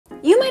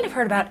You might have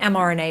heard about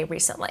mRNA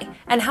recently,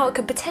 and how it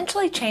could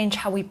potentially change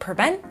how we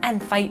prevent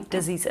and fight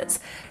diseases.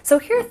 So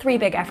here are 3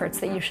 big efforts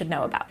that you should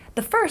know about.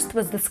 The first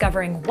was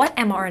discovering what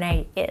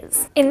mRNA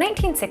is. In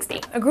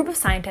 1960, a group of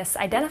scientists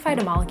identified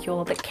a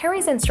molecule that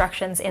carries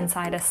instructions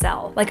inside a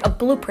cell, like a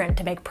blueprint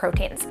to make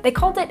proteins. They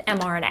called it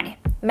mRNA.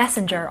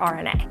 Messenger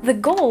RNA. The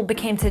goal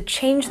became to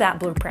change that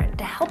blueprint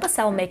to help a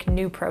cell make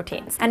new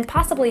proteins and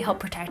possibly help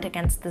protect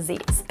against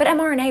disease. But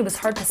mRNA was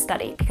hard to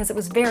study because it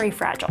was very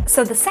fragile.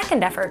 So the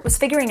second effort was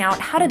figuring out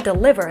how to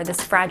deliver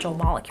this fragile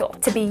molecule.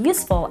 To be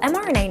useful,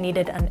 mRNA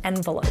needed an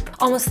envelope.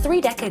 Almost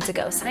 3 decades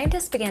ago,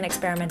 scientists began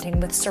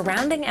experimenting with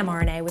surrounding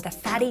mRNA with a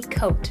fatty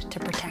coat to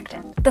protect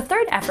it. The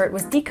third effort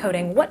was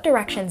decoding what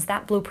directions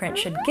that blueprint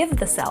should give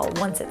the cell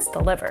once it's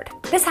delivered.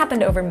 This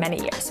happened over many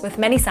years, with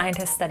many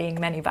scientists studying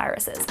many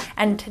viruses.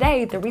 And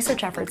today, the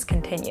research efforts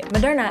continue.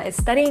 Moderna is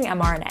studying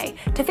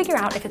mRNA to figure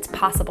out if it's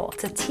possible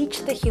to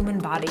teach the human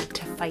body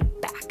to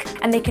fight back.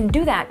 And they can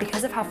do that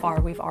because of how far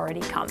we've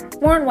already come.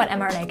 More on what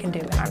mRNA can do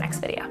in our next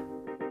video.